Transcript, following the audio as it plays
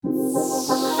All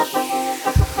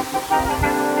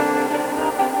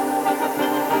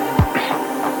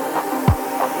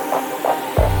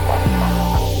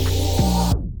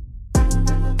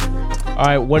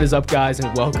right, what is up, guys,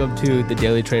 and welcome to the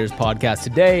Daily Traders Podcast.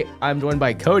 Today, I'm joined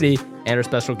by Cody and our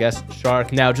special guest,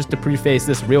 Shark. Now, just to preface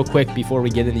this real quick before we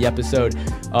get in the episode,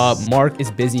 Mark is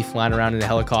busy flying around in a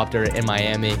helicopter in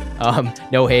Miami.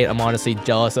 No hate, I'm honestly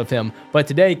jealous of him. But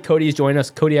today, Cody's joined us.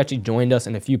 Cody actually joined us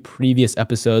in a few previous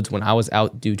episodes when I was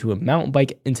out due to a mountain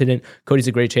bike incident. Cody's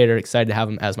a great trader. Excited to have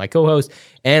him as my co-host.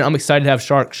 And I'm excited to have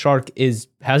Shark. Shark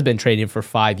has been trading for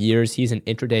 5 years. He's an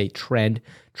intraday trend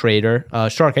trader.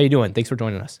 Shark, how you doing? Thanks for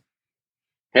joining us.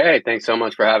 Hey, thanks so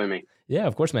much for having me. Yeah,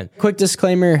 of course, man. Quick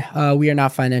disclaimer, we are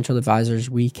not financial advisors.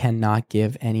 We cannot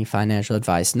give any financial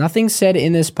advice. Nothing said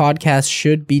in this podcast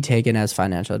should be taken as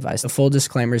financial advice. The full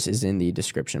disclaimers is in the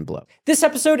description below. This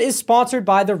episode is sponsored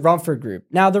by the Rumford Group.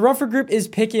 Now, the Rumford Group is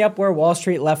picking up where Wall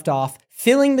Street left off,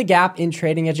 filling the gap in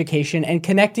trading education, and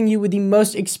connecting you with the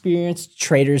most experienced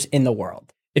traders in the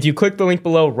world. If you click the link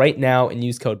below right now and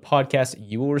use code podcast,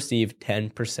 you will receive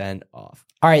 10% off.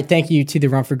 All right, thank you to the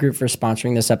Rumford Group for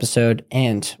sponsoring this episode.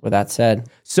 And with that said,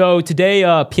 so today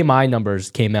PMI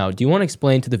numbers came out. Do you want to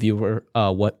explain to the viewer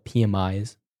what PMI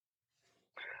is?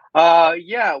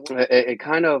 Yeah, it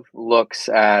kind of looks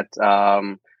at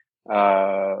the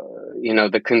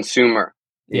consumer,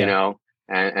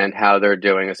 and how they're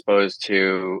doing, as opposed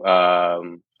to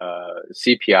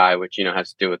CPI, which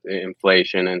has to do with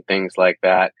inflation and things like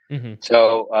that. Mm-hmm.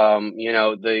 So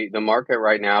the market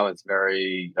right now is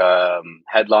very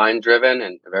headline driven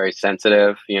and very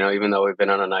sensitive. Even though we've been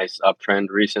on a nice uptrend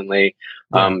recently,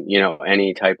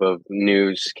 any type of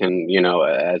news can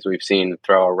as we've seen,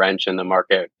 throw a wrench in the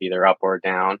market, either up or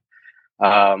down.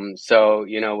 So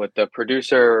with the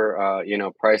producer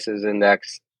prices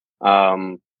index,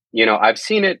 I've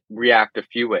seen it react a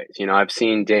few ways. I've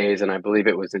seen days, and I believe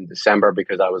it was in December,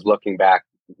 because I was looking back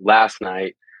last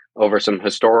night over some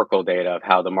historical data of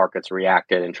how the markets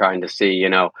reacted and trying to see,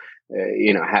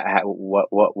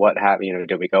 what happened.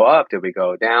 Did we go up? Did we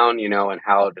go down? And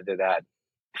how did that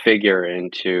figure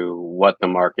into what the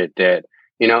market did?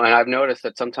 And I've noticed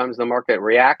that sometimes the market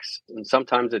reacts and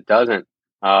sometimes it doesn't.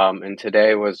 And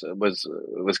today was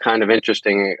kind of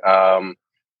interesting.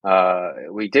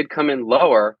 We did come in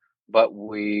lower, but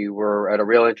we were at a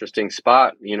real interesting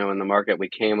spot, in the market. We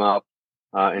came up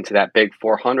into that big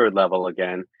 400 level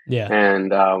again. Yeah.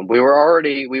 And we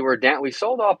were down. We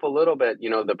sold off a little bit,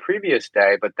 the previous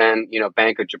day, but then,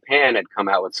 Bank of Japan had come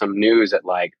out with some news at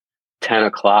like 10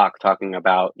 o'clock talking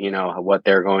about, what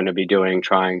they're going to be doing,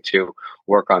 trying to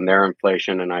work on their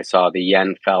inflation. And I saw the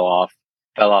yen fell off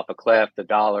a cliff. The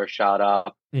dollar shot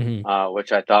up, Mm-hmm.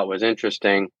 which I thought was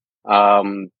interesting.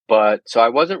 But so I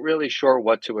wasn't really sure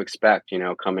what to expect,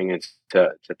 coming into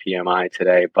PMI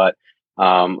today, but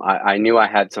I knew I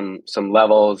had some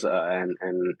levels, and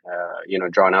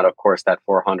drawn out, of course, that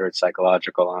 400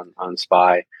 psychological on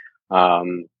SPY.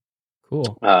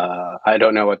 Cool. I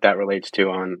don't know what that relates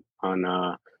to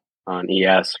on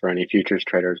ES for any futures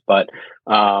traders, but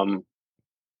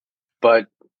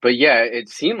yeah, it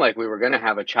seemed like we were going to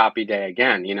have a choppy day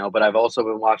again, but I've also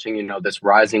been watching, this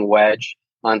rising wedge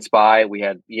on SPY. We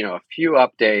had, a few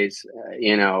up days,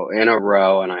 in a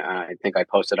row. And I think I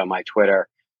posted on my Twitter,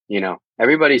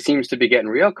 everybody seems to be getting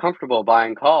real comfortable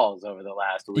buying calls over the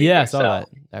last week. Yeah, I saw that,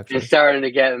 actually. It's starting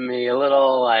to get me a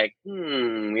little like,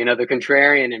 the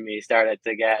contrarian in me started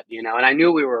to get, and I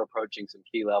knew we were approaching some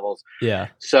key levels. Yeah.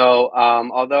 So,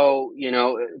 although,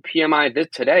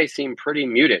 PMI today seemed pretty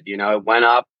muted, it went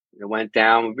up, it went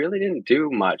down. We really didn't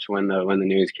do much when the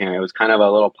news came. It was kind of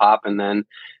a little pop, and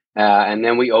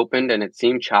then we opened and it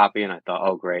seemed choppy, and I thought,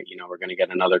 oh great, we're going to get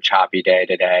another choppy day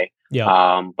today.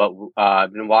 Yeah. But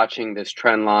I've been watching this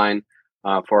trend line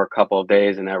for a couple of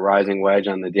days, and that rising wedge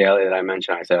on the daily that I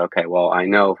mentioned. I said, okay, well, I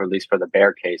know, for at least for the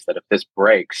bear case, that if this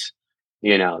breaks,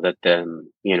 that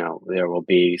then there will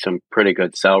be some pretty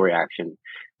good sell reaction.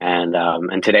 And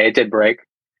today it did break.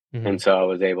 Mm-hmm. And so I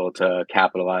was able to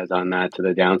capitalize on that to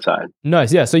the downside.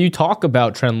 Nice. Yeah. So you talk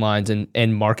about trend lines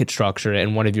and market structure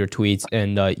in one of your tweets,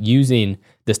 and using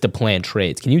this to plan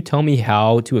trades. Can you tell me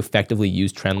how to effectively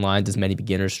use trend lines, as many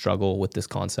beginners struggle with this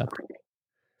concept?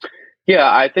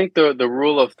 Yeah, I think the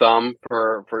rule of thumb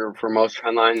for most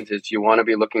trend lines is you want to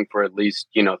be looking for at least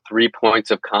 3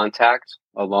 points of contact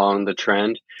along the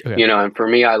trend. Okay. And for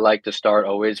me, I like to start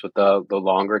always with the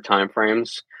longer time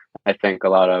frames. I think a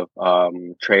lot of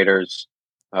traders,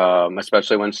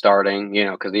 especially when starting,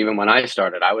 because even when I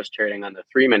started, I was trading on the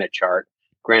 3-minute chart.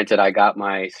 Granted, I got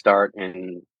my start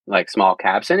in like small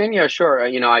caps, and then sure,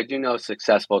 I do know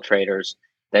successful traders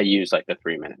that use like the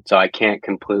 3 minutes. So I can't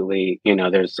completely,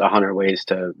 there's 100 ways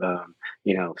to,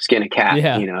 skin a cat,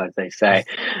 Yeah. as they say.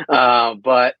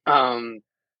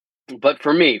 But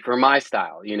for me, for my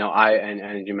style, and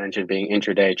as you mentioned, being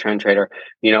intraday trend trader,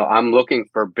 I'm looking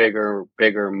for bigger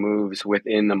moves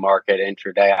within the market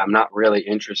intraday. I'm not really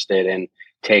interested in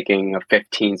taking a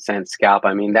 15-cent scalp.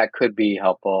 I mean, that could be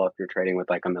helpful if you're trading with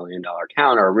like $1 million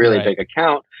account or a really Right. big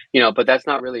account, but that's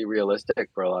not really realistic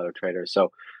for a lot of traders.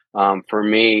 So for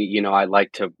me, I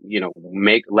like to,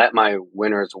 let my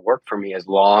winners work for me as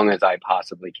long as I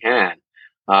possibly can.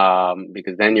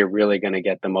 Because then you're really going to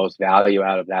get the most value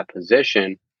out of that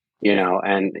position,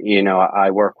 and,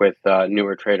 I work with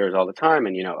newer traders all the time,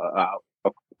 and,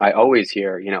 I always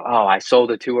hear, oh, I sold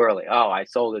it too early. Oh, I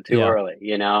sold it too Yeah. early,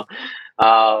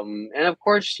 and of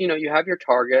course, you have your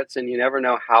targets and you never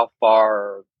know how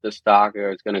far the stock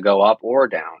is going to go up or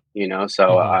down,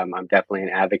 so I'm definitely an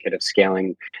advocate of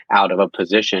scaling out of a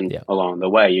position along the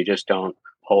way. You just don't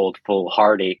hold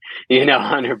foolhardy,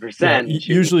 100%.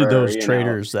 Usually those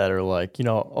traders that are like,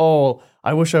 oh,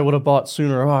 I wish I would have bought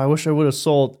sooner. Oh, I wish I would have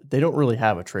sold. They don't really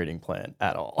have a trading plan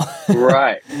at all.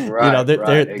 Right.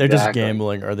 They're just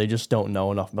gambling, or they just don't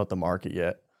know enough about the market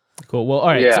yet. Cool. Well, all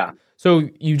right. Yeah. So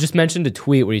you just mentioned a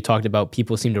tweet where you talked about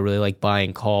people seem to really like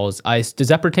buying calls. Does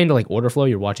that pertain to like order flow?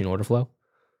 You're watching order flow?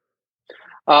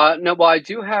 No, well, I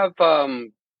do have,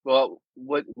 well,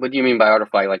 what do you mean by order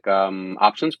flow? Like,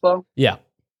 options flow? Yeah.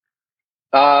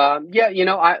 Yeah,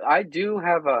 I do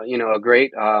have a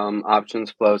great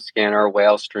options flow scanner,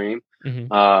 Whale Stream, who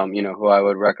I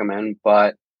would recommend,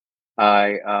 but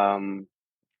I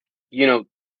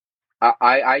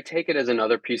I take it as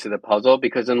another piece of the puzzle,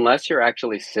 because unless you're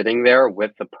actually sitting there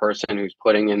with the person who's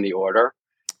putting in the order,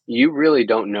 you really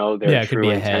don't know their true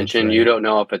intention. You don't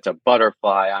know if it's a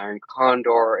butterfly, iron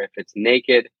condor, if it's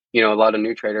naked. A lot of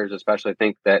new traders especially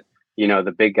think that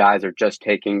the big guys are just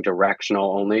taking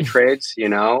directional only trades,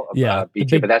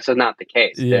 but that's not the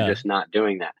case. Yeah. They're just not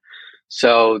doing that.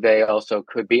 So they also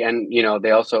could be, and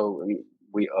they also,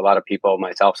 a lot of people,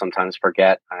 myself, sometimes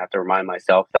forget. I have to remind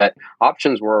myself that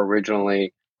options were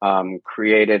originally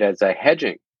created as a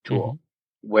hedging tool,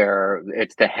 where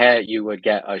it's the head. You would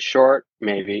get a short,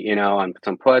 maybe, on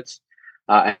some puts,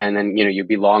 and then you'd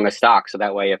be long a stock. So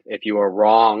that way, if you were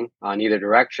wrong on either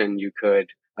direction, you could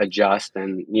adjust,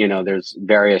 and there's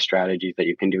various strategies that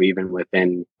you can do even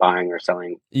within buying or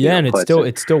selling. And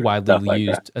it's still widely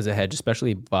used as a hedge,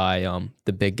 especially by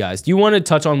the big guys. Do you want to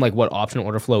touch on like what option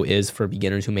order flow is for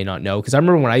beginners who may not know? Because I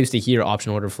remember when I used to hear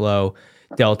option order flow,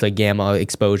 delta, gamma,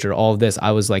 exposure, all of this,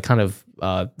 I was like kind of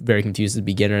very confused as a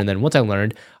beginner. And then once I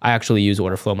learned, I actually use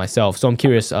order flow myself. So I'm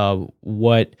curious,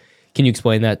 what can you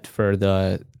explain that for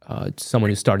the someone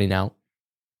who's starting out?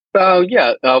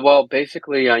 Yeah. Well,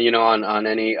 basically, on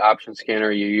any option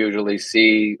scanner, you usually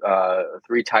see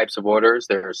 3 types of orders.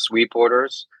 There are sweep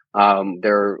orders.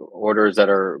 There are orders that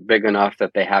are big enough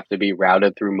that they have to be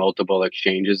routed through multiple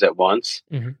exchanges at once.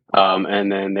 And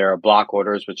then there are block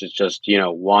orders, which is just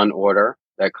one order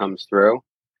that comes through.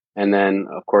 And then,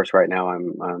 of course, right now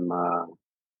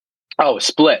a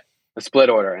split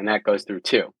order, and that goes through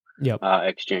 2.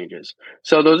 Exchanges.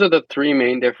 So those are the 3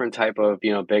 main different type of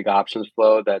big options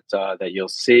flow that you'll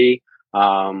see.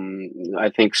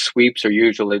 I think sweeps are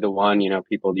usually the one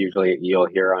you'll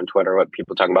hear on Twitter what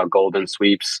people talking about golden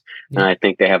sweeps, and I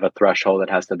think they have a threshold that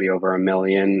has to be over $1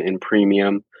 million in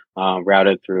premium,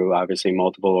 routed through obviously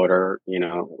multiple order,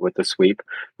 with the sweep,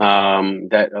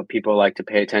 that people like to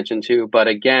pay attention to. But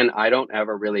again, I don't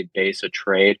ever really base a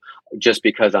trade just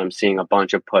because I'm seeing a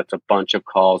bunch of puts, a bunch of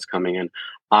calls coming in.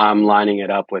 I'm lining it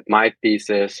up with my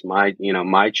thesis, my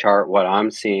chart, what I'm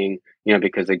seeing,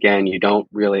 because again, you don't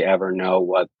really ever know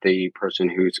what the person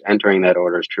who's entering that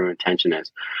order's true intention is.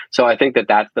 So I think that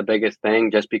that's the biggest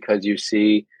thing. Just because you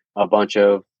see a bunch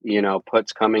of,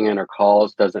 puts coming in or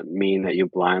calls doesn't mean that you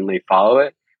blindly follow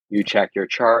it. You check your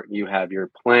chart, you have your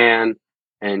plan,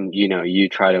 and, you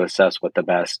try to assess what the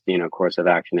best, course of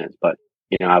action is. But,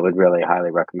 I would really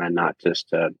highly recommend not just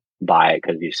to buy it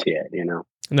because you see it,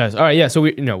 Nice. All right. Yeah. So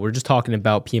we're just talking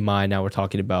about PMI. Now we're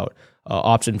talking about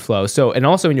option flow. So, and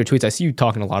also in your tweets, I see you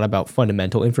talking a lot about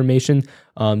fundamental information,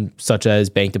 such as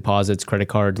bank deposits, credit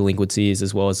card delinquencies,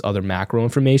 as well as other macro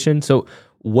information. So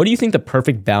what do you think the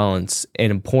perfect balance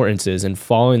and importance is in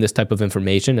following this type of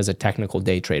information as a technical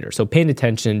day trader? So paying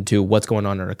attention to what's going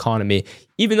on in our economy,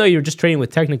 even though you're just trading with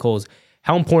technicals,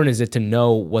 how important is it to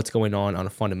know what's going on a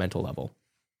fundamental level?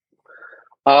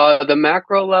 The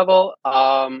macro level,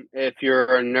 if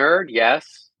you're a nerd,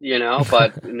 yes,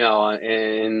 but no,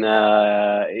 in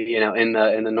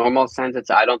the normal sense,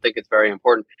 I don't think it's very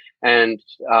important. And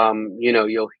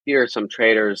you'll hear some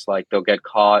traders like they'll get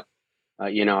caught.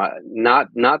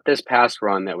 Not this past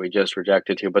run that we just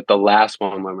rejected to, but the last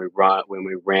one when we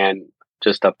ran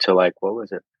just up to like what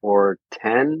was it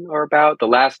 410 or about the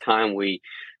last time we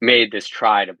made this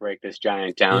try to break this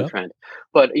giant Yep. downtrend.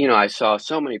 But I saw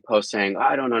so many posts saying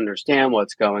I don't understand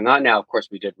what's going on. Now, of course,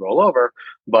 we did roll over,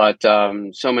 but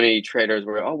so many traders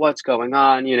were, oh, what's going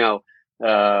on?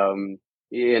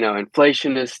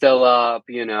 Inflation is still up.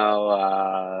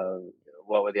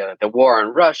 What were the war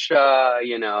in Russia,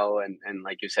 and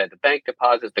like you said, the bank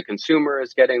deposits, the consumer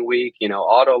is getting weak,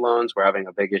 auto loans, we're having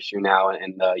a big issue now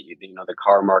in the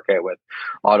car market with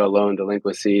auto loan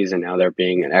delinquencies, and now they're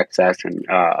being in excess in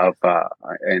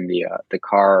the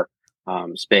car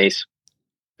space.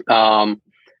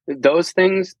 Those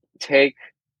things take,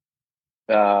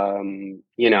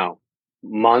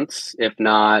 months, if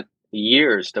not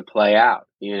years to play out,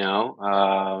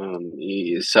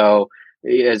 so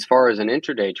as far as an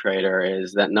intraday trader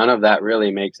is that none of that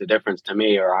really makes a difference to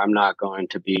me, or I'm not going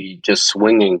to be just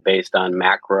swinging based on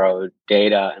macro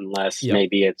data unless Yep.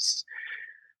 maybe it's,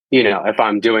 if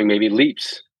I'm doing maybe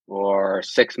leaps or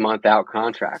 6-month out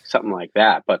contracts, something like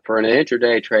that. But for an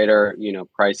intraday trader,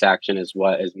 price action is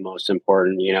what is most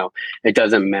important. It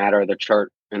doesn't matter. The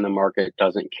chart in the market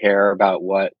doesn't care about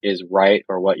what is right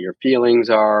or what your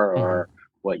feelings are or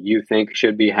what you think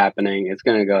should be happening. It's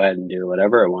going to go ahead and do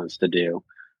whatever it wants to do.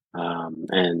 You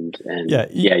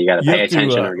got to pay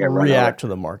attention or get react to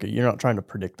the market. You're not trying to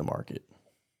predict the market.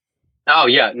 Oh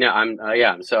yeah, no,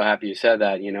 I'm so happy you said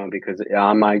that. Because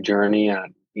on my journey,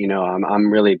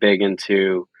 I'm really big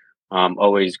into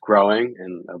always growing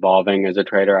and evolving as a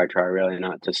trader. I try really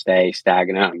not to stay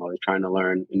stagnant. I'm always trying to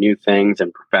learn new things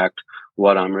and perfect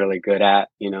what I'm really good at,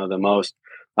 the most.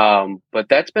 But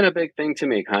that's been a big thing to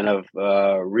me kind of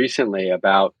recently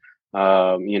about,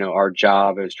 our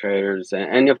job as traders.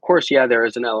 And of course, yeah, there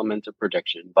is an element of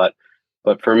prediction. But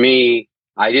for me,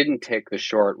 I didn't take the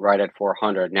short right at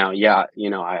 400. Now, yeah,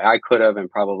 I could have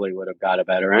and probably would have got a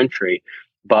better entry.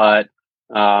 But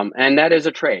and that is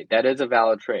a trade. That is a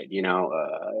valid trade,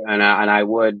 and I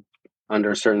would,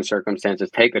 under certain circumstances,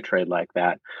 take a trade like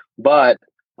that. But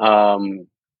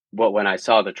when I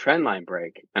saw the trend line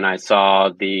break and I saw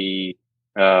the,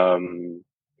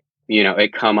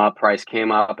 it come up, price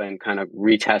came up and kind of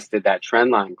retested that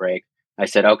trend line break, I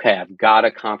said, okay, I've got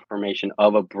a confirmation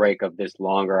of a break of this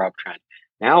longer uptrend.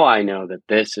 Now I know that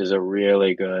this is a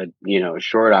really good,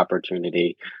 short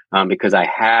opportunity because I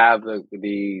have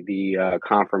the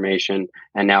confirmation,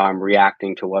 and now I'm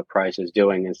reacting to what price is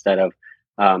doing instead of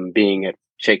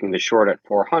shaking the short at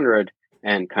 400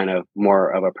 and kind of more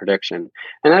of a prediction.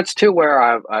 And that's too where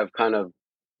I've kind of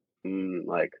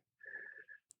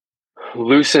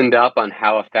loosened up on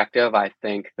how effective I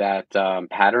think that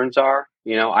patterns are.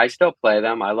 I still play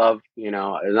them. I love,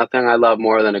 there's nothing I love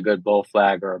more than a good bull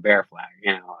flag or a bear flag,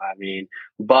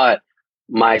 but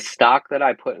my stock that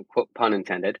I put, pun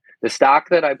intended, the stock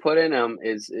that I put in them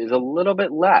is a little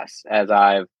bit less as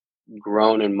I've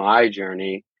grown in my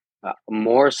journey.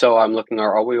 More so, I'm looking,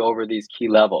 are we over these key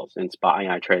levels in SPY?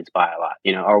 I trade SPY a lot.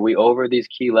 Are we over these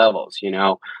key levels?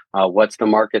 What's the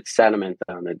market sentiment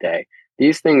on the day?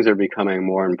 These things are becoming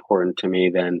more important to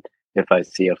me than if I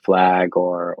see a flag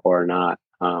or not,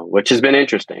 which has been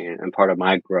interesting and part of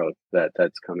my growth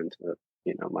that's come into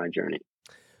my journey.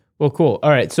 Well, cool. All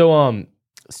right. So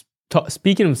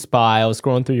speaking of SPY, I was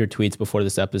scrolling through your tweets before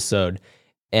this episode,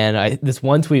 and this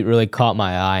one tweet really caught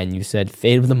my eye, and you said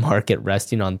fate of the market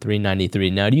resting on 393.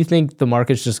 Now, do you think the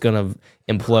market's just going to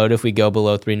implode if we go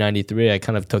below 393? I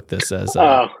kind of took this as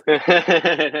a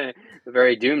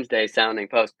very doomsday sounding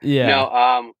post. Yeah.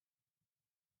 No,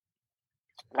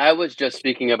 I was just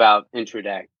speaking about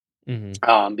intraday.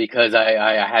 Because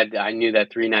I knew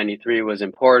that 393 was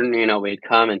important. We'd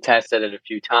come and tested it a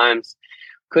few times,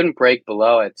 couldn't break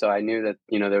below it. So I knew that,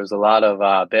 there was a lot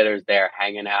of bidders there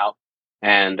hanging out.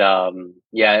 And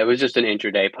it was just an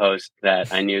intraday post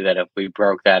that I knew that if we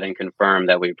broke that and confirmed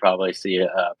that we'd probably see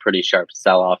a pretty sharp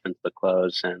sell off into the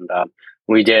close. And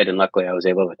we did. And luckily I was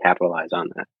able to capitalize on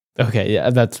that. Okay. Yeah,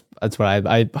 that's what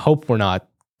I hope we're not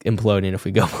imploding if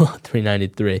we go below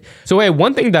 393. So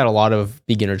one thing that a lot of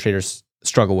beginner traders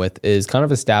struggle with is kind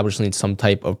of establishing some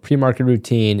type of pre-market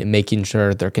routine and making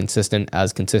sure they're consistent,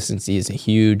 as consistency is a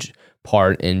huge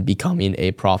part in becoming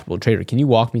a profitable trader. Can you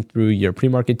walk me through your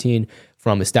pre-market routine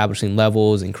from establishing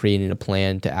levels and creating a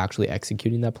plan to actually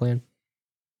executing that plan?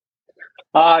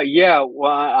 Yeah,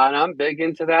 well, and I'm big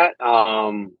into that.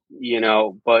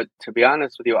 But to be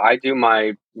honest with you, I do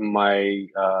my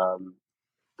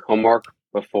homework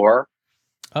before.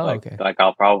 Oh, Like okay. like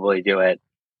I'll probably do it,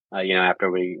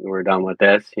 after we're done with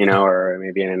this, or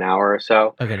maybe in an hour or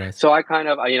so. Okay, nice. So I kind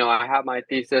of, I have my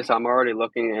thesis. I'm already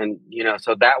looking, and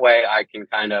so that way I can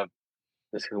kind of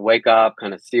just wake up,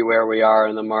 kind of see where we are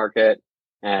in the market,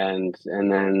 and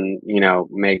then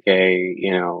make a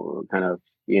kind of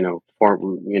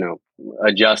form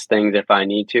adjust things if I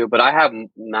need to. But I have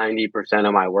 90%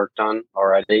 of my work done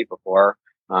already before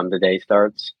the day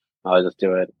starts. I'll just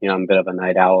do it. I'm a bit of a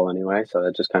night owl anyway, so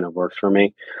that just kind of works for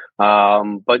me.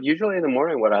 But usually in the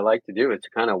morning, what I like to do is to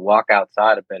kind of walk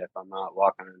outside a bit if I'm not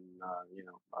walking,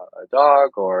 a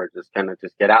dog, or just kind of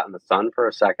just get out in the sun for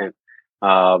a second.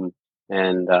 Um,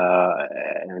 and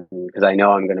because I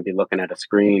know I'm going to be looking at a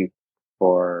screen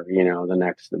for the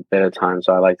next bit of time,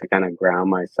 so I like to kind of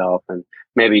ground myself and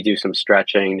maybe do some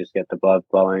stretching, just get the blood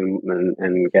flowing,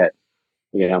 and get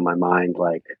my mind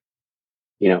like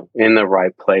in the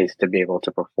right place to be able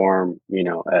to perform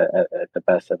at the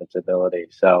best of its ability.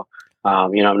 So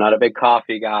I'm not a big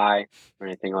coffee guy or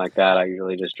anything like that. I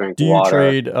usually just drink Do you water.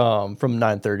 trade from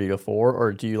 9:30 to 4,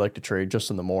 or do you like to trade just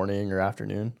in the morning or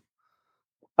afternoon?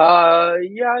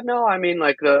 Yeah, no, I mean,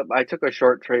 like I took a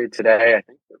short trade today. I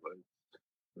think it was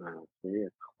 3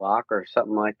 o'clock or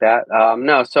something like that.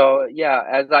 No, so yeah,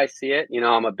 as I see it,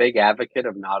 I'm a big advocate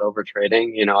of not over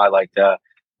trading. I like to,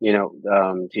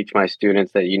 teach my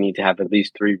students that you need to have at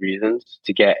least three reasons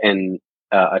to get in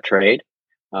a trade.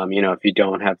 If you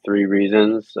don't have three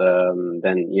reasons,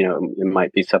 then it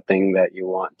might be something that you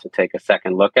want to take a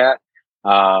second look at.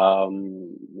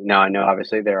 Now I know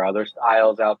obviously there are other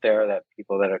styles out there that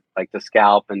people that are like to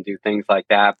scalp and do things like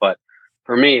that, but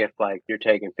for me, if like you're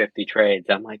taking 50 trades,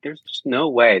 I'm like, there's just no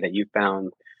way that you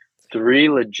found three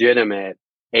legitimate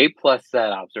A plus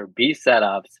setups or B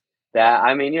setups that,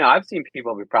 I mean, I've seen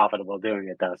people be profitable doing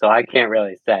it though, so I can't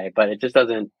really say, but it's just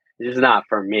not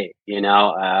for me,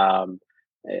 I'm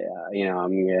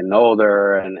getting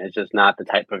older, and it's just not the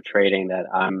type of trading that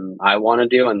I want to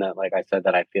do, and that, like I said,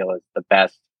 that I feel is the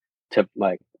best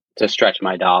to stretch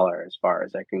my dollar as far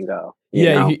as I can go.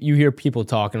 Yeah, you hear people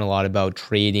talking a lot about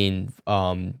trading,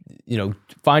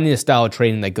 finding a style of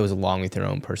trading that goes along with your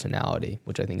own personality,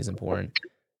 which I think is important.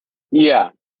 Yeah,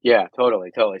 yeah,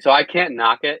 totally, totally. So I can't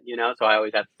knock it, so I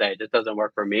always have to say it just doesn't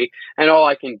work for me. And all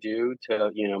I can do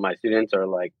to, my students, or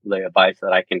like the advice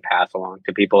that I can pass along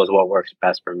to people, is what works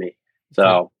best for me.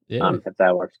 So Yeah. if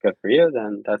that works good for you,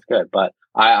 then that's good. But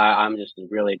I'm just a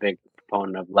really big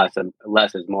proponent of less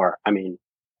is more. I mean,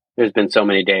 there's been so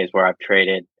many days where I've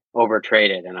over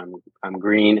traded, and I'm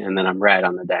green and then I'm red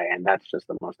on the day, and that's just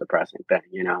the most depressing thing,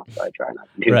 so I try not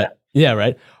to do Right. that. Yeah,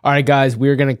 right. All right, guys,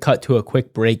 we're going to cut to a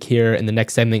quick break here. In the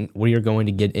next segment, we are going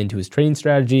to get into his trading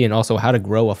strategy and also how to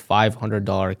grow a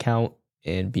 $500 account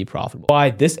and be profitable. Why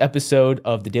this episode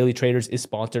of The Daily Traders is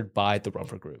sponsored by the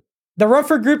Rumford Group. The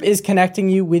Rumford Group is connecting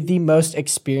you with the most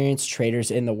experienced traders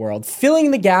in the world,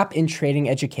 filling the gap in trading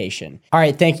education. All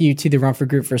right, thank you to the Rumford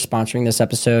Group for sponsoring this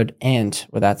episode. And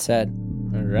with that said,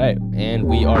 all right, and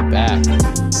we are back.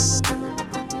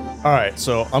 All right,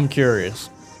 so I'm curious,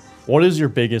 what is your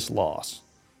biggest loss?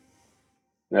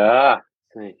 You want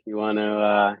to, you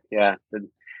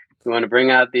want to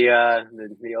bring out the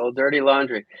old dirty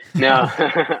laundry? No,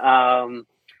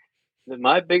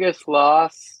 my biggest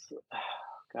loss.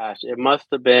 Gosh, it must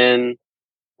have been.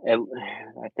 I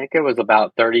think it was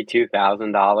about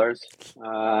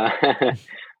 $32,000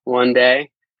 one day.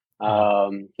 I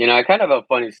kind of have a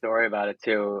funny story about it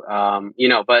too.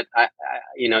 But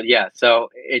yeah. So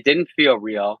it didn't feel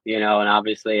real, and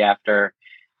obviously after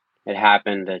it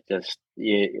happened, it just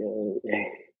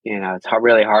it's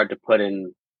really hard to put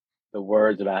in the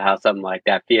words about how something like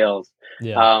that feels.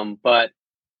 Yeah.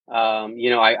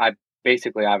 I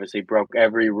basically obviously broke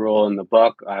every rule in the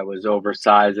book. I was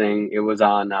oversizing. It was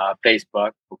on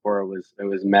Facebook before it was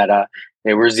Meta.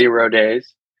 They were 0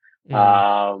 days.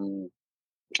 I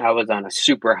was on a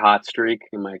super hot streak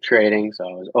in my trading, so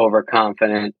I was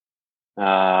overconfident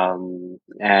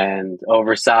and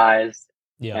oversized.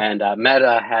 Yeah. And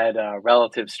Meta had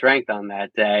relative strength on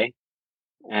that day.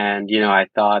 And, I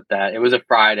thought that it was a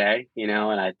Friday, and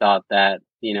I thought that,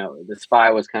 the SPY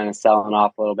was kind of selling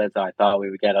off a little bit. So I thought we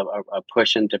would get a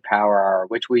push into power hour,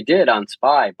 which we did on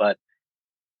SPY. But,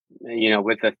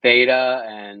 with the theta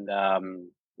and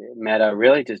Meta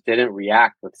really just didn't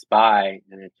react with SPY.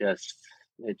 And it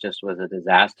just was a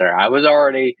disaster. I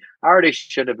already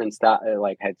should have been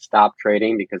had stopped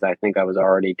trading, because I think I was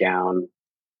already down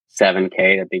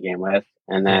 7K to begin with.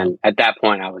 And then at that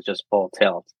point I was just full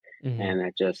tilt. And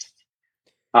it just,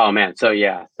 Oh man. So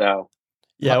yeah. So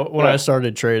Yeah, when I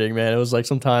started trading, man, it was like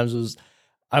sometimes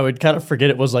I would kind of forget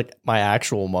it was like my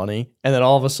actual money, and then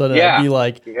all of a sudden I'd yeah. be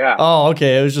like, Yeah. "Oh,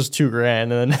 okay, it was just $2,000,"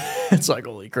 and then it's like,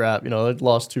 "Holy crap!" I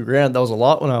lost $2,000. That was a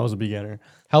lot when I was a beginner.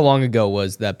 How long ago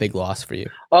was that big loss for you?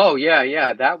 Oh yeah,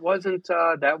 yeah. That wasn't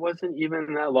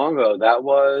even that long ago. That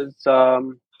was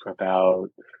about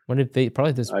When did they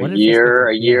probably this? a When did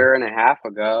Facebook? Yeah. year and a half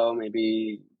ago,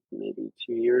 maybe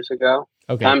 2 years ago.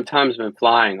 Okay. Time's been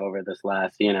flying over this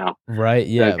last, Right.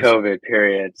 the Yeah. COVID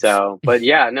period. So, but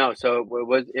yeah, no. So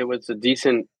it was a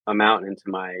decent amount into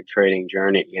my trading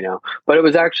journey. But it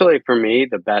was actually for me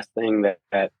the best thing that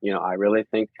I really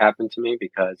think happened to me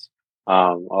because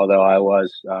although I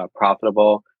was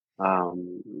profitable,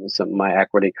 my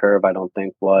equity curve I don't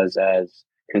think was as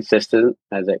consistent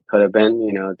as it could have been.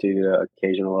 Due to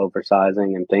occasional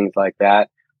oversizing and things like that.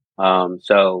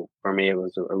 So for me, it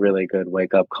was a really good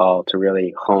wake up call to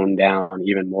really hone down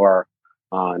even more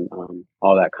on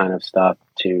all that kind of stuff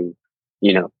to,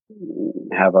 you know,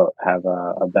 have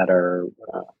a better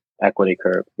equity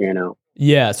curve.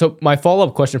 Yeah. So my follow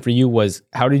up question for you was,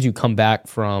 how did you come back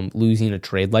from losing a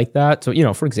trade like that?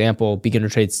 So for example, beginner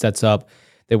trade sets up,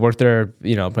 they work their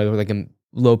probably like a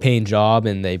low paying job,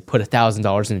 and they put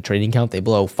 $1,000 in a trading account. They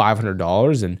blow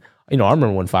 $500, and I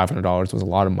remember when $500 was a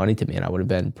lot of money to me, and I would have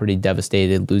been pretty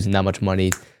devastated losing that much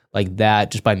money like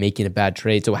that just by making a bad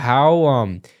trade. So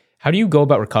how do you go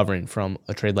about recovering from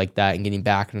a trade like that and getting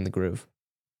back into the groove?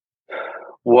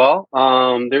 Well,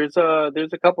 there's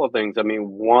a couple of things. I mean,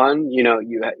 one,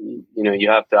 you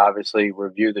have to obviously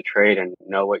review the trade and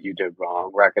know what you did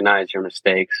wrong, recognize your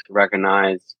mistakes,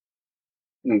 recognize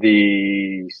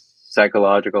the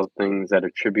psychological things that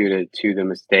attributed to the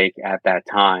mistake at that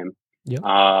time. Yep.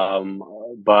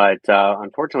 But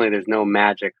unfortunately, there's no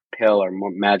magic pill or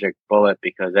magic bullet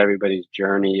because everybody's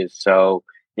journey is so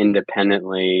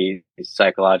independently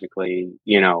psychologically,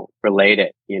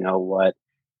 related.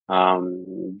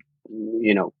 Um,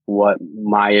 what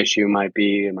my issue might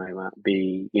be, it might not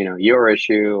be, your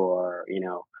issue or,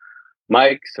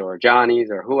 Mike's or Johnny's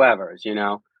or whoever's.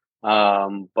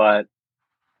 But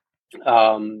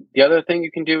the other thing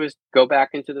you can do is go back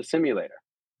into the simulator,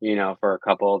 for a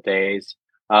couple of days,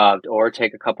 or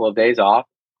take a couple of days off.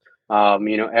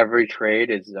 Every trade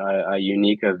is a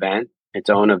unique event, its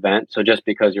own event. So just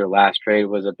because your last trade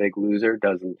was a big loser it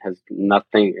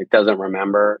doesn't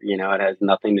remember, it has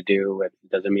nothing to do with,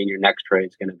 it doesn't mean your next trade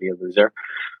is going to be a loser.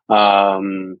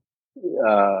 Um,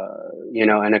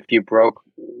 and if you broke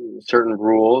certain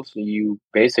rules, you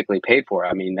basically paid for it.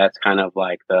 I mean, that's kind of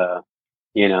like the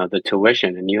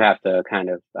tuition, and you have to kind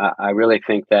of, I really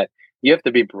think that you have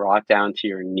to be brought down to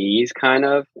your knees kind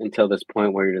of until this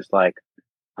point where you're just like,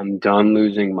 I'm done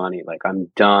losing money. Like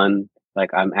I'm done.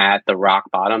 Like I'm at the rock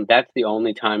bottom. That's the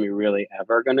only time you're really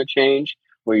ever going to change,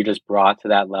 where you're just brought to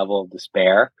that level of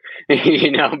despair,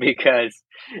 because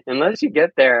unless you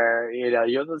get there,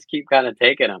 you'll just keep kind of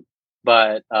taking them.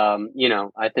 But,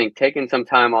 I think taking some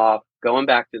time off, going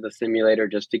back to the simulator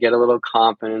just to get a little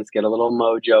confidence, get a little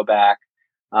mojo back.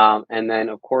 And then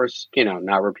of course,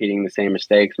 not repeating the same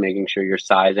mistakes, making sure you're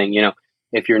sizing,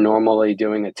 if you're normally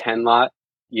doing a 10 lot,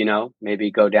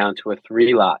 maybe go down to a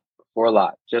 3 lot, 4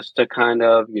 lot, just to kind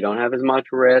of, you don't have as much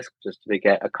risk, just to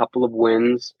get a couple of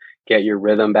wins, get your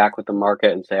rhythm back with the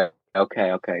market and say,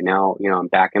 okay, now, I'm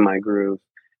back in my groove.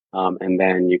 And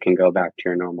then you can go back to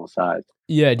your normal size.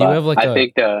 Yeah. Do you have like I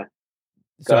think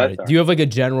Sorry. Do you have like a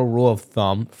general rule of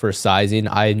thumb for sizing?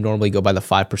 I normally go by the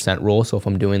 5% rule. So if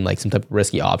I'm doing like some type of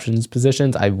risky options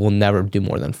positions, I will never do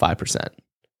more than 5%.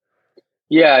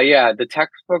 Yeah. The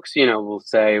textbooks, will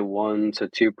say 1 to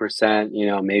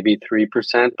 2%, maybe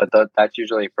 3%, but that's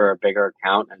usually for a bigger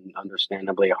account and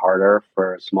understandably harder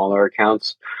for smaller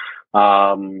accounts.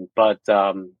 Yeah,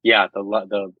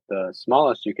 the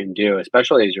smallest you can do,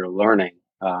 especially as you're learning,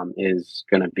 is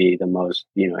going to be the most,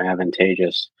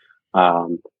 advantageous.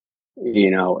 Um,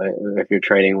 if you're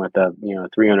trading with a,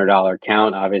 $300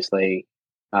 account, obviously,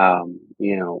 um,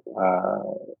 you know, uh,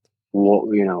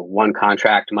 one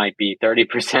contract might be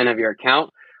 30% of your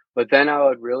account, but then I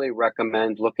would really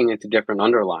recommend looking into different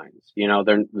underlines.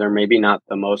 They're maybe not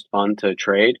the most fun to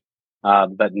trade,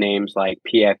 but names like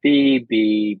PFE,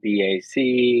 BAC,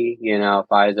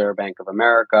 Pfizer, Bank of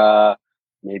America,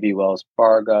 maybe Wells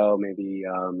Fargo, maybe,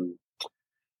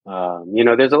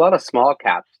 there's a lot of small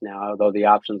caps now, although the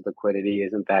options liquidity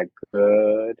isn't that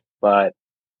good, but,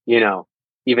 you know,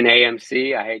 even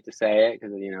AMC, I hate to say it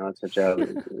because, it's such a,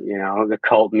 the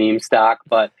cult meme stock,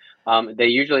 but they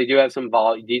usually do have some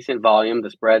decent volume.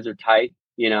 The spreads are tight.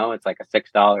 It's like a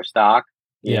 $6 stock.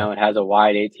 Yeah. It has a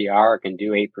wide ATR. It can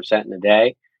do 8% in a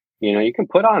day. you can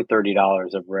put on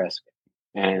 $30 of risk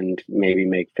and maybe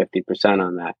make 50%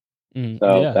 on that.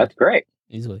 So Yeah, that's great.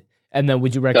 easily. And then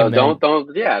would you So recommend?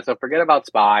 so forget about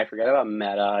SPY, forget about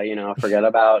Meta, forget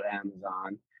about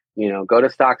Amazon. Go to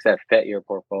stocks that fit your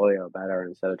portfolio better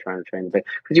instead of trying to train the big,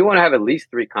 because you want to have at least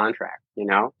 3 contracts,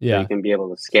 so Yeah. you can be able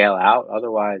to scale out.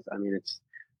 Otherwise, I mean, it's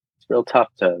real tough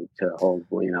to hold,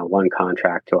 one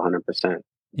contract to 100%.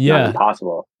 Yeah. Not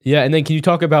impossible. Yeah, and then can you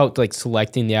talk about like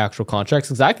selecting the actual contracts?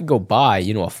 Because I could go buy, a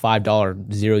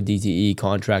 $5 zero DTE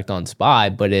contract on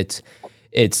SPY, but it's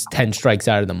 10 strikes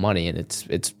out of the money, and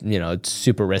it's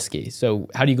super risky. So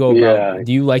how do you go about? Yeah.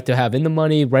 Do you like to have in the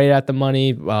money, right at the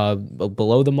money,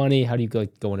 below the money? How do you go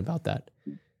going about that?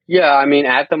 Yeah, I mean,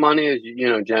 at the money is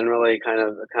generally kind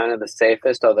of the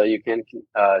safest. Although you can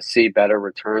see better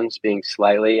returns being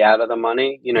slightly out of the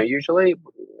money. Usually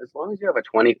as long as you have a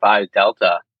 25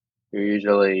 delta, you're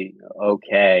usually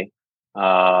okay.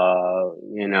 But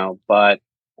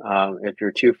if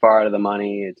you're too far out of the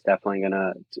money, it's definitely going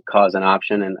to cause an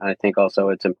option. And I think also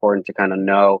it's important to kind of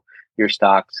know your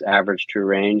stock's average true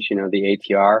range. The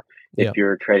ATR. If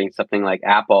you're trading something like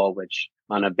Apple, which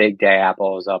on a big day,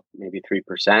 Apple is up maybe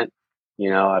 3%.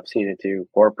 I've seen it do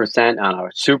 4% on a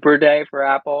super day for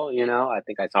Apple. I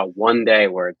think I saw one day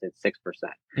where it did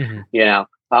 6%.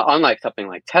 Unlike something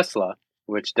like Tesla,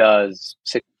 which does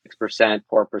 6%,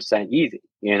 4% easy,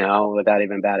 without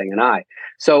even batting an eye.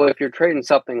 So if you're trading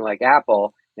something like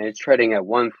Apple and it's trading at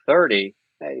 130,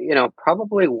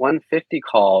 probably 150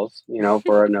 calls,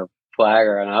 for a flag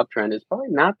or an uptrend is probably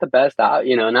not the best out,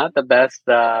 not the best,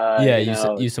 use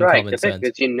some strike common sense.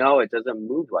 because it doesn't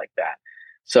move like that.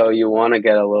 So you want to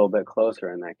get a little bit closer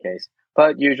in that case.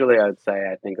 But usually I would say,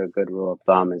 I think a good rule of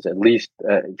thumb is at least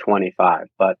 25.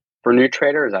 But for new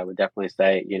traders, I would definitely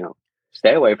say,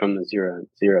 stay away from the zero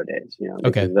days,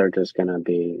 because they're just going to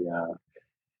be,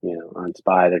 on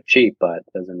SPY. They're cheap, but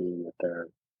doesn't mean that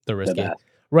they're risky. the best.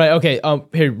 Right. Okay.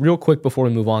 Hey, real quick before we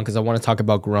move on, because I want to talk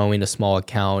about growing a small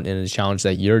account and a challenge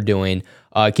that you're doing.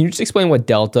 Can you just explain what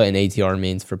delta and ATR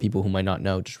means for people who might not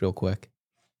know, just real quick?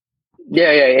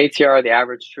 Yeah. ATR, the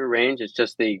average true range, is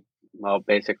just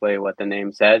basically what the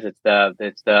name says. It's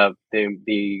the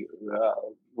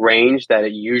range that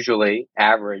it usually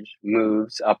average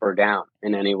moves up or down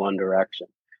in any one direction.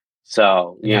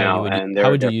 So how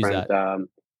would you use that?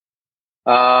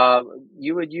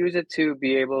 You would use it to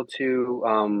be able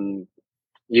to.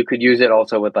 You could use it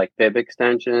also with like fib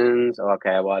extensions.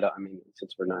 Okay, well,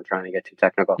 since we're not trying to get too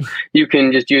technical, you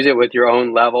can just use it with your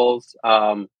own levels,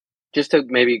 just to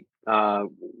maybe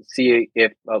see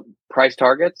if price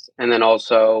targets, and then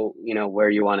also where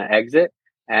you want to exit,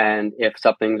 and if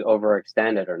something's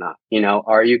overextended or not.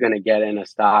 Are you going to get in a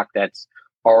stock that's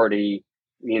already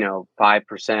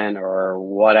 5% or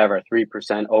whatever,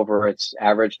 3% over its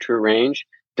average true range?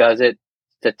 Does it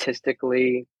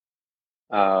statistically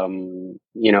have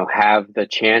the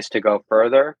chance to go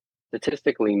further?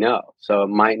 Statistically, no. So it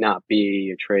might not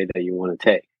be a trade that you want to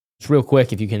take. Just real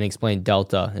quick, if you can explain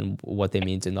delta and what they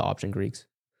means in the option Greeks.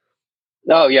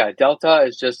 Oh yeah, delta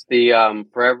is just the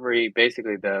for every,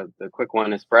 basically the quick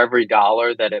one is for every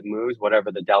dollar that it moves,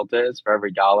 whatever the delta is, for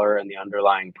every dollar in the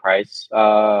underlying price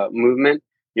movement,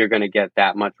 you're going to get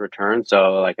that much return.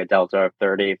 So like a delta of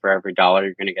 30, for every dollar,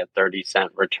 you're going to get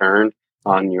 30-cent return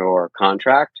on your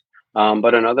contract.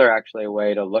 But another actually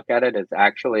way to look at it is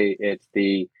actually it's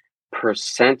the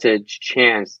percentage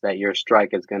chance that your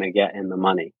strike is going to get in the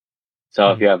money.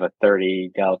 So if you have a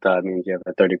 30 delta, it means you have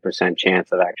a 30%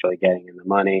 chance of actually getting in the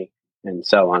money, and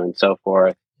so on and so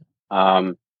forth.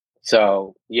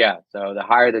 So the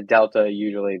higher the delta,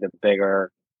 usually the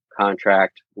bigger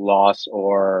contract loss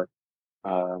or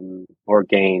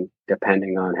gain,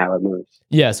 depending on how it moves.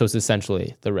 Yeah, so it's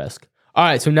essentially the risk. All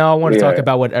right, so now I want to talk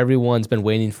about what everyone's been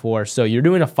waiting for. So you're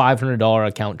doing a $500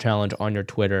 account challenge on your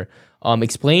Twitter.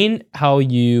 Explain how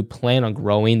you plan on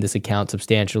growing this account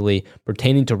substantially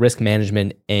pertaining to risk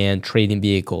management and trading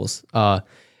vehicles,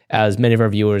 as many of our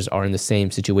viewers are in the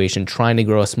same situation, trying to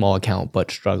grow a small account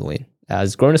but struggling,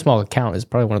 as growing a small account is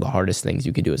probably one of the hardest things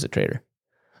you can do as a trader.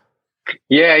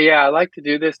 Yeah. I like to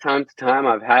do this time to time.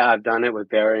 I've done it with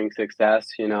varying success.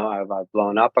 I've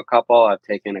blown up a couple. I've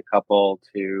taken a couple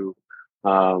to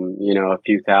a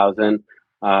few thousand,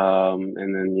 and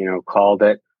then called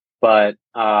it. But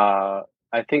I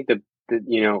think that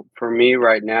for me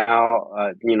right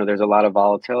now, there's a lot of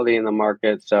volatility in the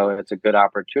market, so it's a good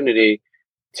opportunity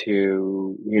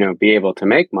to be able to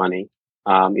make money,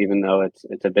 even though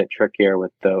it's a bit trickier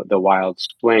with the wild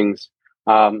swings.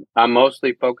 I'm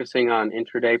mostly focusing on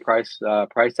intraday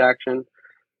price action.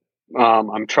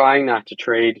 I'm trying not to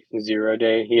trade zero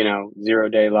day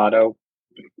lotto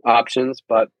options,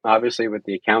 but obviously with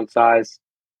the account size,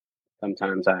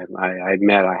 sometimes I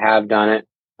admit I have done it.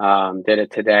 Did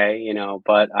it today,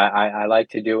 but I like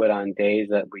to do it on days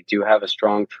that we do have a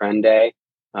strong trend day,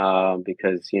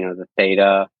 because the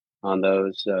theta on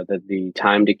those, the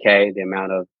time decay, uh,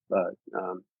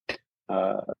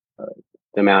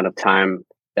 the amount of time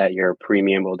that your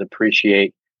premium will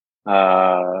depreciate,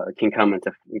 can come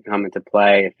into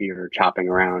play if you're chopping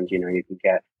around. You can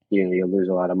get, you'll lose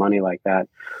a lot of money like that,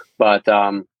 but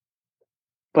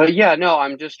yeah, no,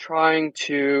 I'm just trying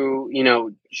to,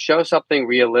 show something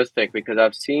realistic, because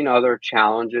I've seen other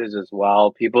challenges as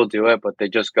well. People do it, but they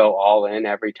just go all in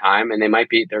every time, and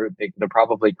they're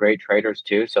probably great traders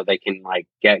too, so they can like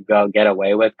get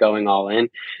away with going all in,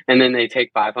 and then they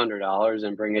take $500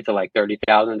 and bring it to like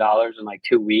 $30,000 in like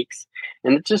 2 weeks,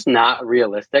 and it's just not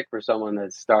realistic for someone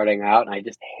that's starting out. And I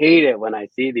just hate it when I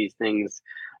see these things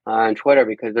on Twitter,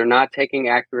 because they're not taking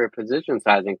accurate position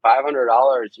sizing.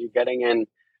 $500, you're getting in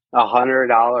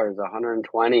 $100,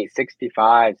 120,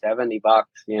 65, $70.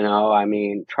 I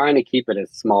mean, trying to keep it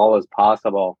as small as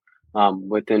possible,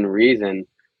 within reason.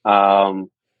 And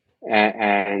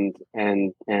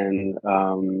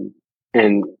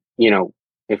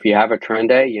if you have a trend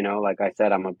day, like I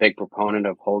said, I'm a big proponent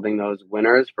of holding those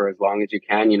winners for as long as you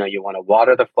can. You want to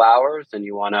water the flowers and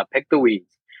you want to pick the weeds.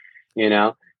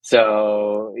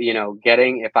 So,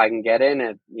 if I can get in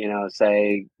at,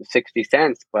 say 60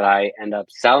 cents, but I end up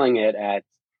selling it at,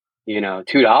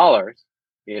 $2,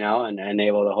 and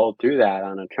able to hold through that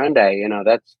on a trend day,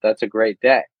 that's a great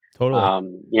day.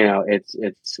 Totally.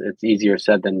 It's easier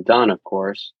said than done, of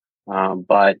course.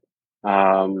 But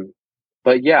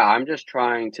yeah, I'm just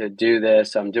trying to do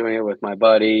this. I'm doing it with my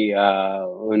buddy,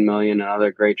 1 Million,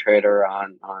 another great trader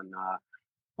on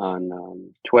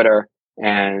Twitter.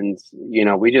 And,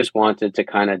 we just wanted to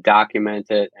kind of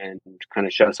document it and kind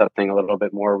of show something a little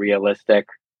bit more realistic.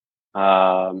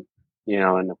 And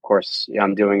of course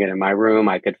I'm doing it in my room.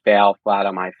 I could fail flat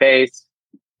on my face,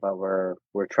 but we're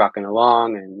trucking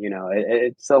along, and,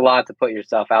 it's a lot to put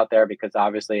yourself out there, because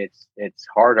obviously it's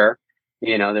harder.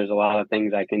 There's a lot of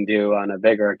things I can do on a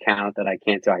bigger account that I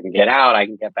can't do. I can get out, I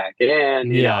can get back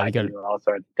in, I can do all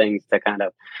sorts of things to kind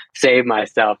of save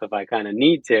myself if I kind of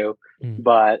need to.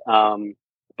 But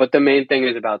the main thing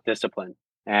is about discipline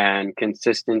and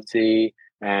consistency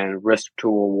and risk to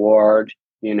reward.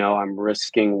 I'm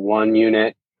risking 1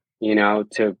 unit,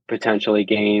 to potentially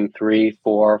gain 3,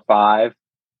 4, 5,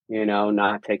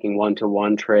 not taking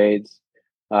 1-to-1 trades.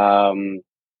 And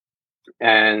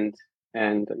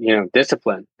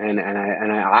discipline, and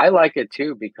I like it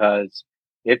too, because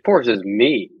it forces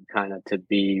me kind of to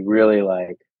be really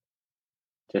like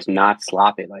just not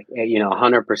sloppy, like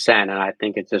 100%. And I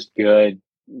think it's just good,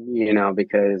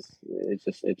 because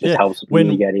it just helps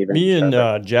me get even. Me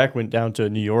and Jack went down to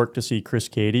New York to see Chris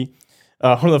Cady.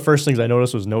 One of the first things I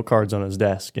noticed was note cards on his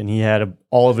desk, and he had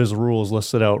all of his rules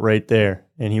listed out right there,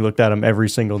 and he looked at them every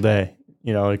single day.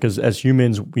 Because as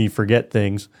humans, we forget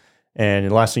things. And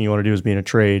the last thing you want to do is be in a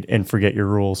trade and forget your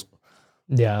rules.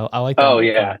 Yeah, I like that. Oh,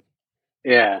 yeah.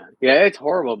 Yeah. It's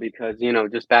horrible, because,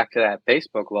 just back to that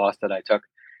Facebook loss that I took,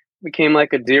 became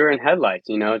like a deer in headlights,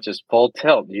 just full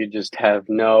tilt. You just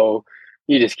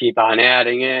you just keep on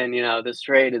adding in, this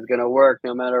trade is going to work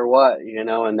no matter what,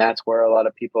 and that's where a lot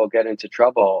of people get into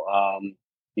trouble,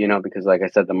 because like I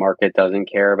said, the market doesn't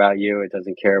care about you. It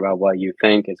doesn't care about what you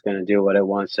think. It's going to do what it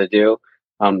wants to do.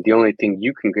 The only thing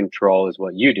you can control is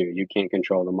what you do. You can't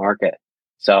control the market.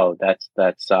 So that's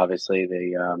obviously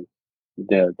the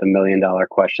 $1 million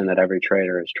question that every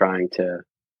trader is trying to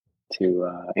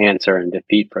answer and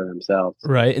defeat for themselves.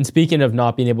 Right. And speaking of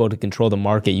not being able to control the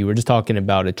market, you were just talking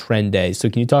about a trend day. So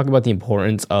can you talk about the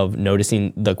importance of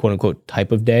noticing the quote unquote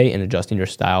type of day and adjusting your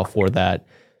style for that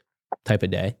type of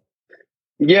day?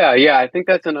 Yeah. I think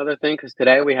that's another thing, because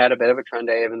today we had a bit of a trend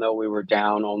day, even though we were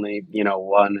down only,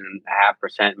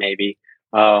 1.5% maybe.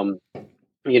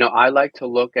 I like to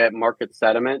look at market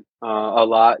sentiment a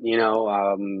lot,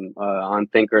 on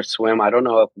Thinkorswim. I don't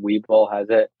know if Webull has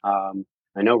it.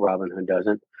 I know Robinhood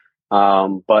doesn't.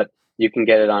 But you can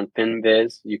get it on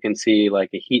FinViz. You can see like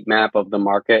a heat map of the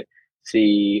market,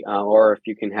 or if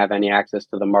you can have any access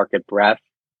to the market breadth,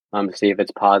 see if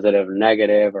it's positive or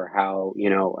negative, or how,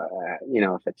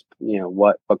 if it's,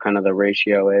 what kind of the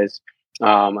ratio is.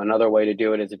 Another way to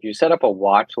do it is if you set up a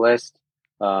watch list,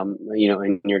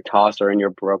 in your toss or in your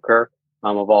broker,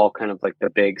 of all kind of like the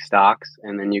big stocks,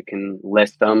 and then you can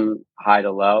list them high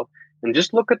to low, and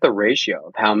just look at the ratio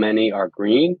of how many are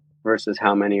green versus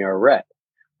how many are red.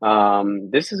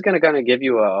 This is going to give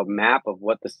you a map of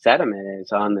what the sentiment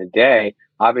is on the day.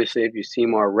 Obviously, if you see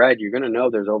more red, you're going to know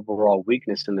there's overall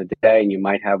weakness in the day, and you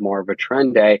might have more of a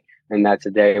trend day. And that's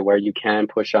a day where you can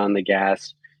push on the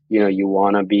gas. You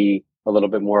want to be a little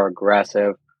bit more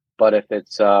aggressive. But if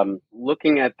it's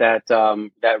looking at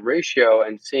that ratio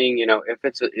and seeing, if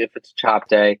it's a chop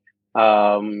day,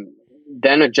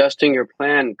 then adjusting your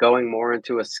plan, going more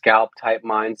into a scalp type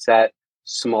mindset,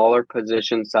 smaller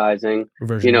position sizing.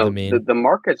 Reversion to the mean. The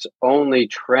market's only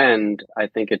trend, I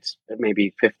think it's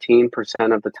maybe 15%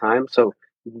 of the time. So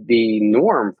the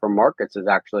norm for markets is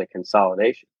actually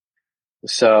consolidation.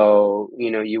 So,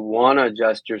 you want to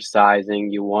adjust your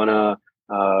sizing. You want to,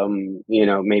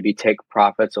 maybe take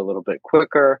profits a little bit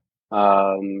quicker.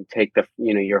 Take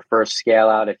your first scale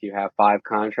out. If you have 5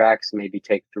 contracts, maybe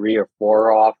take 3 or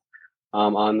 4 off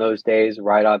on those days,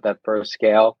 right out that first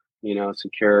scale.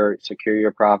 Secure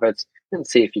your profits and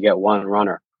see if you get one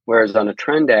runner. Whereas on a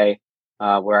trend day,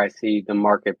 where I see the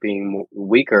market being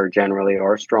weaker generally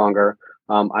or stronger,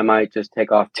 I might just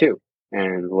take off 2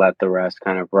 and let the rest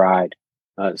kind of ride.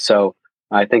 So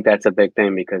I think that's a big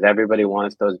thing because everybody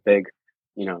wants those big,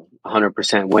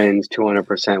 100% wins,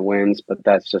 200% wins, but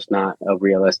that's just not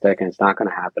realistic and it's not going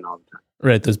to happen all the time.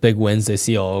 Right, those big wins they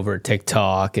see all over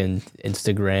TikTok and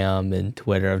Instagram and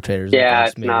Twitter of traders. Yeah,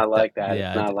 it's not like that. Yeah,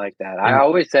 it's not like that. I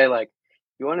always say,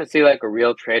 you want to see a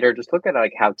real trader, just look at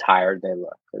how tired they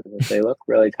look. If they look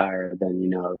really tired, then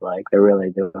they're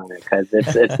really doing it because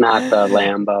it's not the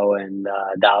Lambo and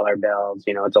dollar bills.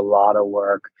 It's a lot of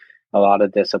work, a lot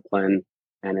of discipline,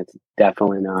 and it's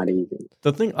definitely not easy.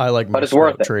 The thing I like most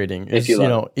about trading is,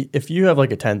 if you have a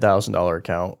 $10,000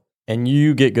 account and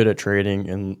you get good at trading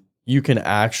and you can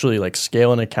actually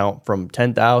scale an account from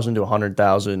 10,000 to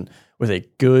 100,000 with a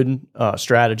good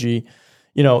strategy,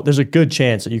 there's a good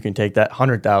chance that you can take that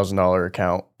 $100,000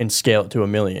 account and scale it to $1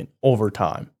 million over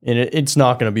time. And it's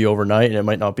not going to be overnight, and it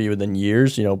might not be within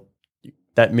years. That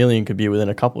 $1 million could be within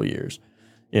a couple of years,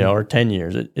 or 10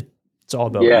 years. It's all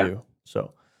about you.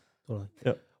 So,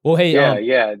 yeah. Well, hey,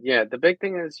 yeah. The big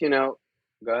thing is, go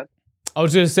ahead. I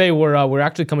was going to say we're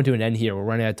actually coming to an end here. We're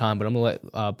running out of time, but I'm going to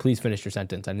let please finish your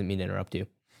sentence. I didn't mean to interrupt you.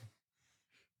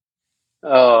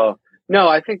 Oh, no,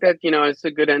 I think that, it's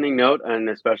a good ending note, and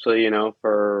especially,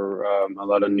 for a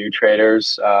lot of new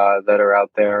traders that are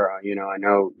out there. I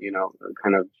know,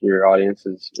 kind of your audience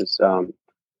is has a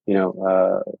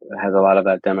lot of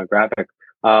that demographic.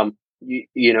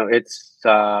 It's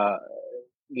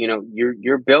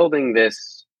you're building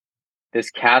this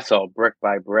castle brick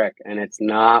by brick, and it's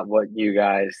not what you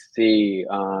guys see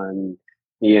on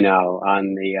the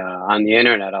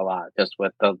internet a lot, just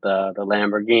with the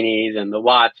Lamborghinis and the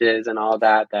watches and all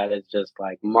that. That is just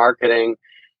marketing,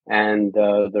 and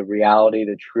the reality,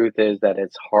 the truth is that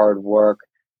it's hard work.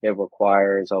 It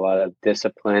requires a lot of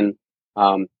discipline.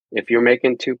 If you're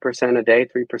making 2% a day,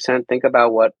 3%, think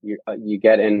about what you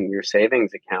get in your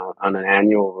savings account on an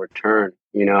annual return.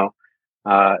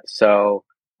 So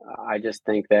I just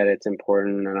think that it's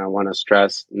important, and I want to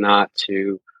stress not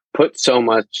to put so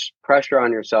much pressure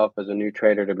on yourself as a new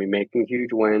trader to be making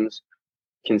huge wins.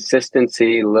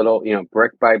 Consistency,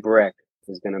 brick by brick,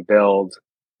 is going to build,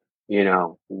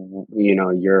 your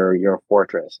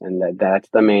fortress, and that's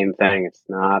the main thing. It's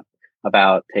not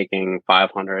about taking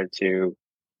 500 to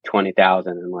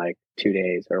 20,000 in 2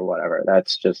 days or whatever.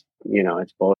 That's just,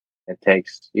 it's bullshit. It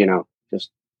takes,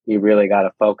 just you really got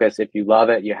to focus. If you love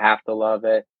it, you have to love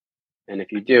it. And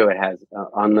if you do, it has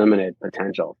unlimited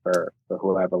potential for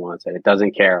whoever wants it. It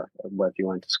doesn't care if you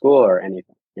went to school or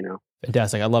anything,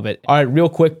 Fantastic. I love it. All right, real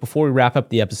quick, before we wrap up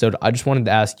the episode, I just wanted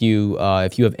to ask you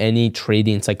if you have any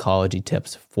trading psychology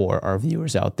tips for our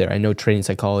viewers out there. I know trading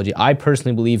psychology, I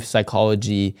personally believe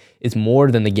psychology is more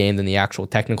than the game, than the actual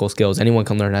technical skills. Anyone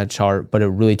can learn how to chart, but it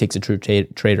really takes a true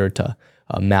trader to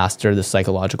master the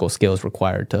psychological skills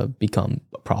required to become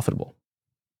profitable.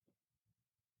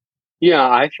 Yeah,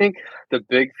 I think the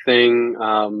big thing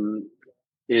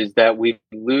is that we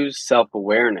lose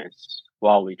self-awareness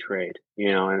while we trade,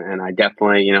 and I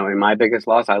definitely, in my biggest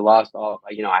loss, I lost all,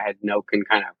 I had no kind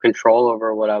of control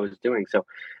over what I was doing. So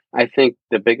I think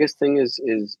the biggest thing is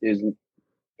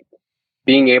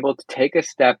being able to take a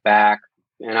step back.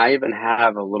 And I even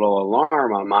have a little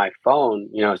alarm on my phone,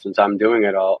 since I'm doing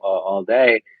it all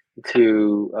day,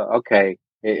 to, okay,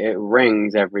 it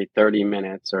rings every 30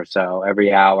 minutes or so,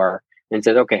 every hour, and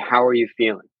says, okay, how are you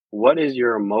feeling? What is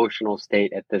your emotional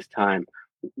state at this time?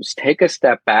 Just take a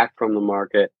step back from the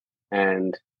market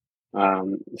and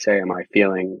say, am I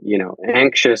feeling,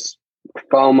 anxious,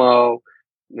 FOMO?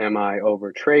 Am I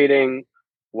over trading?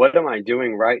 What am I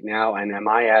doing right now? And am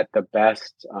I at the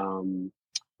best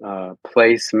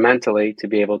place mentally to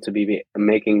be able to be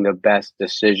making the best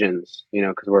decisions,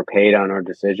 because we're paid on our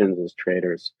decisions as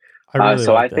traders.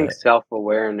 I think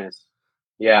self-awareness,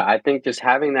 I think just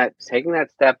taking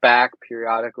that step back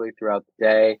periodically throughout the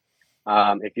day.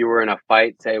 If you were in a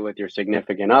fight, say with your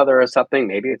significant other or something,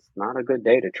 maybe it's not a good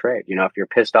day to trade. If you're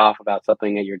pissed off about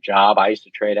something at your job, I used to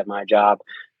trade at my job,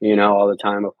 all the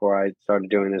time before I started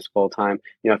doing this full time.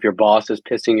 If your boss is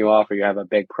pissing you off or you have a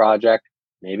big project,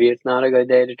 maybe it's not a good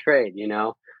day to trade,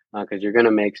 because you're going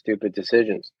to make stupid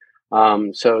decisions.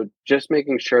 So just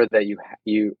making sure that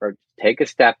you take a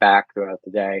step back throughout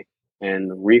the day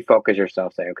and refocus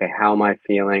yourself. Say, okay, how am I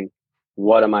feeling?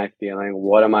 What am I feeling?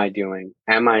 What am I doing?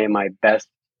 Am I in my best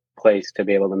place to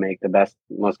be able to make the best,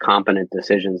 most competent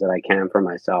decisions that I can for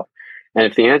myself? And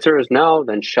if the answer is no,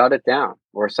 then shut it down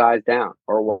or size down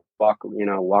or walk away,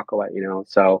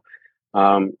 So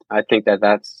I think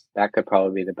that could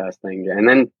probably be the best thing. And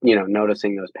then,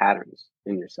 noticing those patterns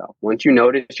in yourself. Once you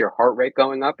notice your heart rate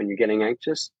going up and you're getting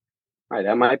anxious, all right,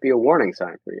 that might be a warning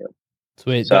sign for you.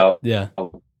 Sweet. So yeah.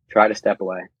 Try to step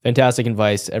away. Fantastic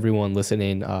advice, everyone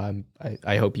listening.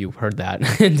 I hope you heard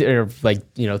that and are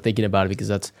thinking about it, because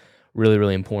that's really,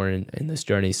 really important in this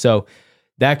journey. So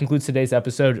that concludes today's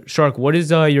episode. Shark, what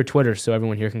is your Twitter so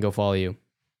everyone here can go follow you?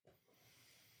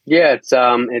 Yeah, it's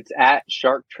at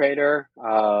Shark Trader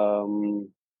on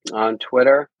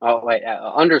Twitter.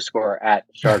 Underscore at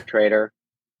Shark Trader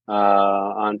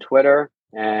on Twitter,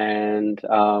 and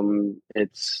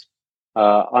it's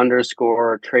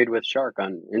underscore Trade with Shark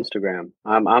on Instagram.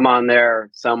 I'm on there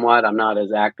somewhat. I'm not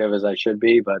as active as I should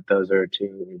be, but those are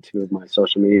two of my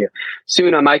social media.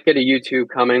 Soon I might get a YouTube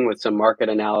coming with some market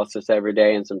analysis every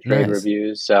day and some trade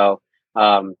reviews. So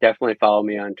definitely follow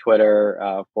me on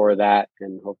Twitter for that,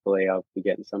 and hopefully I'll be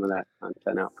getting some of that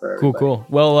content out for everybody. Cool.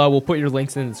 Well, we'll put your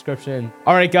links in the description.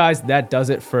 All right, guys, that does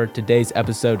it for today's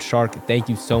episode. Shark, thank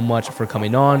you so much for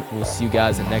coming on. We'll see you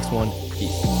guys in the next one.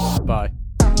 Peace. Bye.